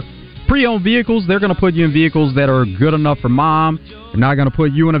well-qualified buyer. Pre-owned vehicles, they're going to put you in vehicles that are good enough for mom. They're not going to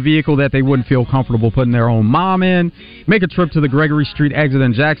put you in a vehicle that they wouldn't feel comfortable putting their own mom in. Make a trip to the Gregory Street exit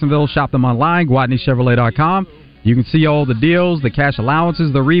in Jacksonville. Shop them online, GwatneyChevrolet.com. You can see all the deals, the cash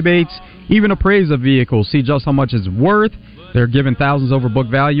allowances, the rebates, even appraise a vehicle. See just how much it's worth. They're giving thousands over book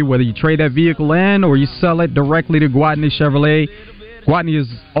value, whether you trade that vehicle in or you sell it directly to Gwatney Chevrolet. Gwatney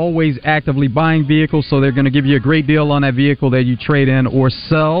is always actively buying vehicles, so they're going to give you a great deal on that vehicle that you trade in or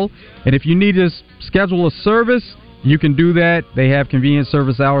sell. And if you need to schedule a service, you can do that. They have convenient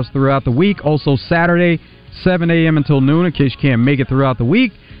service hours throughout the week. Also Saturday, 7 a.m. until noon, in case you can't make it throughout the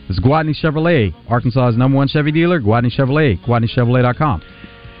week. It's Gwatney Chevrolet, Arkansas's #1 Chevy dealer. Gwatney Chevrolet, GwatneyChevrolet.com.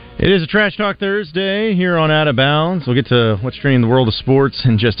 It is a Trash Talk Thursday here on Out of Bounds. We'll get to what's trending in the world of sports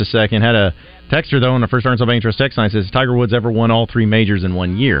in just a second. Had a texter, though, on the First Arkansas Bank Trust text line says, Tiger Woods ever won all 3 majors in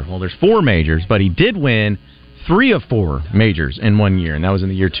 1 year? Well, there's 4 majors, but he did win 3 of 4 majors in 1 year, and that was in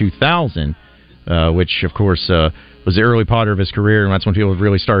the year 2000, which, of course, was the early part of his career, and that's when people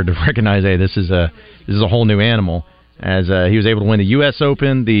really started to recognize, hey, this is a whole new animal, as he was able to win the U.S.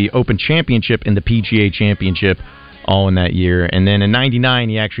 Open, the Open Championship, and the PGA Championship all in that year. And then in 99,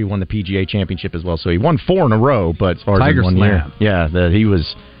 he actually won the PGA Championship as well. So he won 4 in a row, but as far as in 1 year. Yeah, he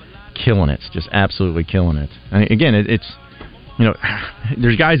was killing it, just absolutely killing it. And again, it's,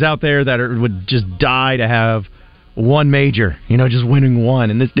 there's guys out there that would just die to have 1 major, just winning 1.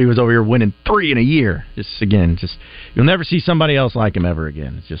 And this dude was over here winning 3 in a year. You'll never see somebody else like him ever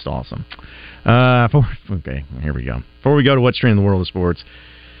again. It's just awesome. Okay, here we go. Before we go to what's trending in the world of sports,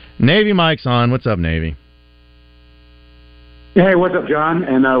 Navy Mike's on. What's up, Navy? Hey, what's up, John?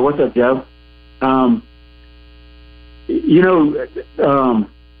 And what's up, Joe? Can you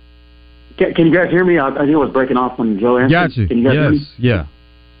guys hear me? I think it was breaking off when Joe answered. Got you. Can you guys hear me? Yeah.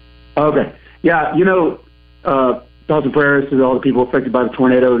 Okay. Yeah, thoughts and prayers to all the people affected by the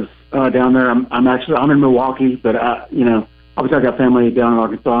tornadoes down there. I'm in Milwaukee, but obviously I got family down in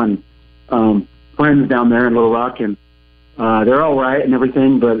Arkansas and friends down there in Little Rock, and they're all right and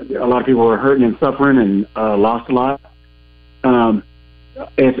everything, but a lot of people are hurting and suffering and lost a lot. As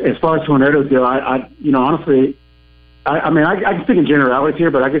far as tornadoes go, honestly, I can speak in generalities here,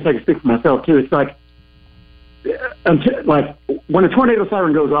 but I guess I can speak for myself too. It's like when a tornado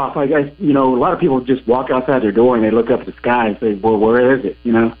siren goes off, I guess, a lot of people just walk outside their door and they look up at the sky and say, well, where is it?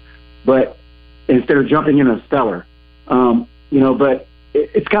 But instead of jumping in a stellar, but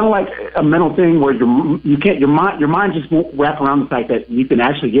it's kind of like a mental thing where your mind just won't wrap around the fact that you can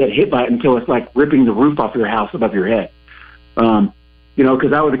actually get hit by it until it's like ripping the roof off your house above your head. Because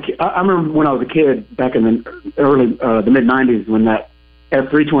I remember when I was a kid back in the the mid '90s when that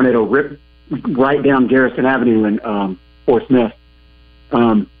F3 tornado ripped right down Garrison Avenue in Fort Smith.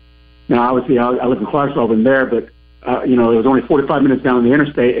 Now, obviously, I live in Clarksville and there, but it was only 45 minutes down the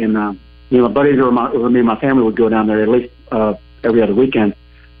interstate, and my buddies or me and my family would go down there at least every other weekend,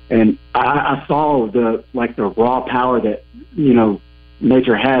 and I saw the raw power that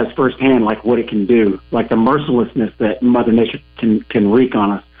nature has firsthand, like what it can do, like the mercilessness that Mother Nature can wreak on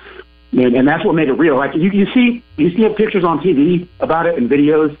us, and that's what made it real. Like you see pictures on TV about it and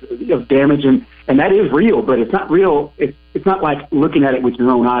videos of damage, and that is real, but it's not real. It's not like looking at it with your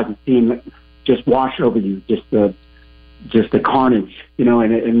own eyes and seeing it just wash over you, just the carnage,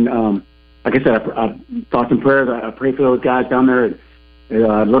 And like I said, I thoughts and prayers. I pray for those guys down there.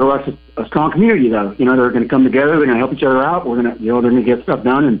 Little Rock's a strong community, though. They're going to come together. They're going to help each other out. We're going to, they're going to get stuff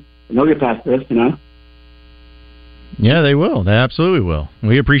done, and they'll get past this. Yeah, they will. They absolutely will.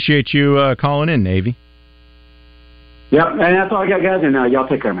 We appreciate you calling in, Navy. Yep, and that's all I got, guys. And y'all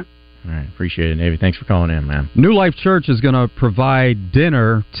take care, man. All right, appreciate it, Navy. Thanks for calling in, man. New Life Church is going to provide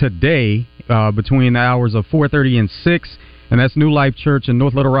dinner today between the hours of 4:30 and 6. And that's New Life Church in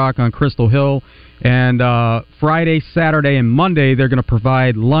North Little Rock on Crystal Hill. And Friday, Saturday, and Monday, they're going to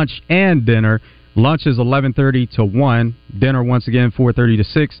provide lunch and dinner. Lunch is 11:30 to 1. Dinner, once again, 4:30 to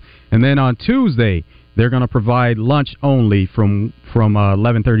 6. And then on Tuesday, they're going to provide lunch only from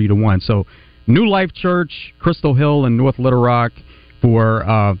 11:30 to 1. So New Life Church, Crystal Hill, and North Little Rock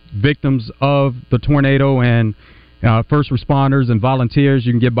for victims of the tornado and first responders and volunteers.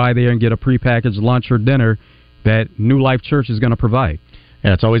 You can get by there and get a prepackaged lunch or dinner that New Life Church is going to provide.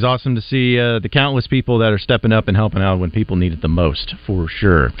 Yeah, it's always awesome to see the countless people that are stepping up and helping out when people need it the most, for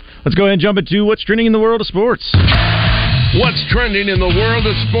sure. Let's go ahead and jump into what's trending in the world of sports. What's Trending in the World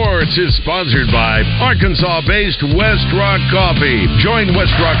of Sports is sponsored by Arkansas-based West Rock Coffee. Join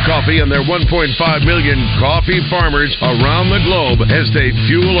West Rock Coffee and their 1.5 million coffee farmers around the globe as they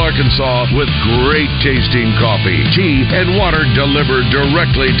fuel Arkansas with great tasting coffee, tea, and water delivered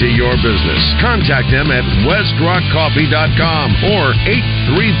directly to your business. Contact them at westrockcoffee.com or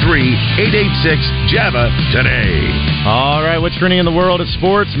 833-886-JAVA today. All right, what's trending in the world of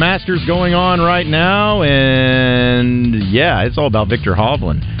sports? Masters going on right now, and yeah, it's all about Viktor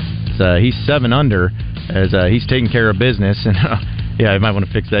Hovland. He's 7 under as he's taking care of business, and yeah, you might want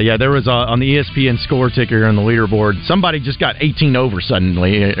to fix that. Yeah, there was on the ESPN score ticker on the leaderboard, somebody just got 18 over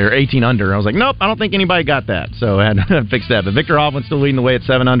suddenly, or 18 under. I was like, nope, I don't think anybody got that, so I had to fix that. But Viktor Hovland's still leading the way at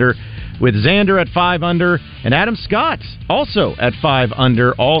 7 under, with Xander at 5 under, and Adam Scott also at 5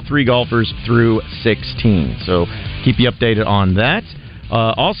 under, all 3 golfers through 16. So keep you updated on that.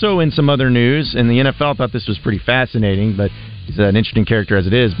 Also in some other news, in the NFL, I thought this was pretty fascinating, but he's an interesting character as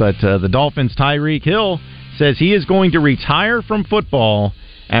it is, but the Dolphins' Tyreek Hill says he is going to retire from football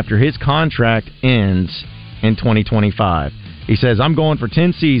after his contract ends in 2025. He says, I'm going for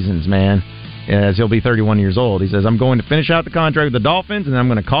 10 seasons, man, as he'll be 31 years old. He says, I'm going to finish out the contract with the Dolphins, and I'm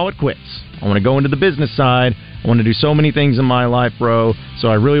going to call it quits. I want to go into the business side. I want to do so many things in my life, bro, so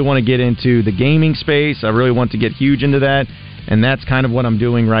I really want to get into the gaming space. I really want to get huge into that. And that's kind of what I'm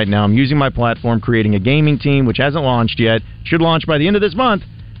doing right now. I'm using my platform, creating a gaming team, which hasn't launched yet. Should launch by the end of this month.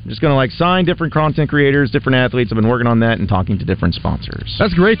 I'm just going to sign different content creators, different athletes. I've been working on that and talking to different sponsors.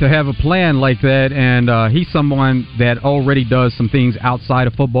 That's great to have a plan like that. And he's someone that already does some things outside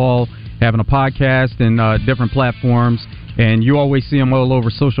of football, having a podcast and different platforms. And you always see him all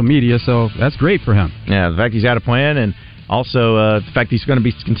over social media, so that's great for him. Yeah, the fact he's got a plan, and also the fact he's going to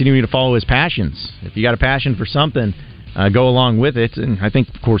be continuing to follow his passions. If you got a passion for something, go along with it. And I think,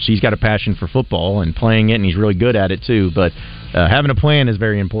 of course, he's got a passion for football and playing it, and he's really good at it too. But having a plan is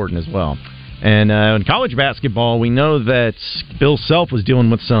very important as well. And in college basketball, we know that Bill Self was dealing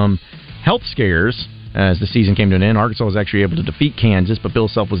with some health scares as the season came to an end. Arkansas was actually able to defeat Kansas, but Bill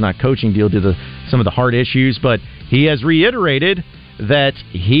Self was not coaching due to some of the heart issues. But he has reiterated that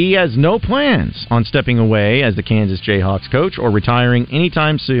he has no plans on stepping away as the Kansas Jayhawks coach or retiring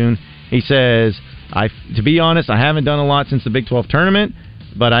anytime soon. He says, to be honest, I haven't done a lot since the Big 12 tournament,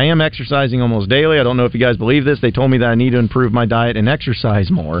 but I am exercising almost daily. I don't know if you guys believe this. They told me that I need to improve my diet and exercise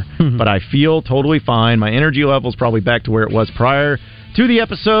more, but I feel totally fine. My energy level is probably back to where it was prior to the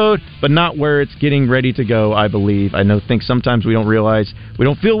episode, but not where it's getting ready to go, I believe. I think sometimes we don't realize we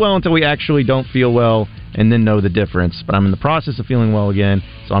don't feel well until we actually don't feel well and then know the difference. But I'm in the process of feeling well again,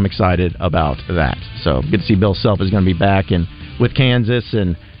 so I'm excited about that. So good to see Bill Self is going to be back and with Kansas,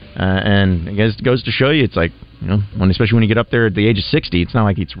 and I guess it goes to show you, it's like, especially when you get up there at the age of 60, it's not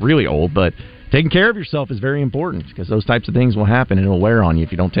like it's really old, but taking care of yourself is very important because those types of things will happen and it'll wear on you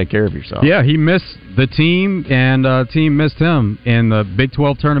if you don't take care of yourself. Yeah, he missed the team, and team missed him in the Big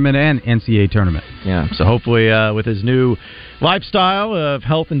 12 tournament and NCAA tournament. Yeah, so hopefully with his new lifestyle of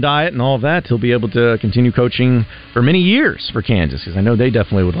health and diet and all of that, he'll be able to continue coaching for many years for Kansas, because I know they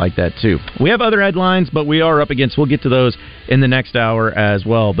definitely would like that too. We have other headlines, but we are up against, we'll get to those in the next hour as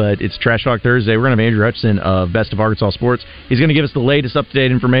well, but it's Trash Talk Thursday. We're going to have Andrew Hutchison of Best of Arkansas Sports. He's going to give us the latest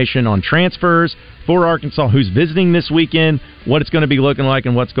up-to-date information on transfers for Arkansas, who's visiting this weekend, what it's going to be looking like,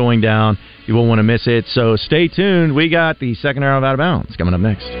 and what's going down. You won't want to miss it, so stay tuned. We got the second hour of Out of Bounds coming up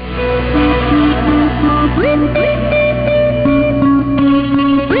next.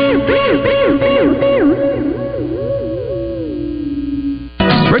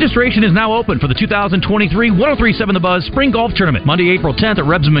 Registration is now open for the 2023 1037 The Buzz Spring Golf Tournament, Monday, April 10th at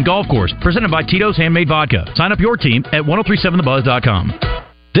Rebsamen Golf Course, presented by Tito's Handmade Vodka. Sign up your team at 1037thebuzz.com.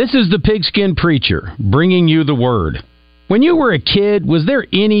 This is the Pigskin Preacher, bringing you the word. When you were a kid, was there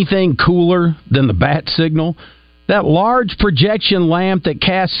anything cooler than the bat signal? That large projection lamp that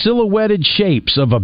cast silhouetted shapes of a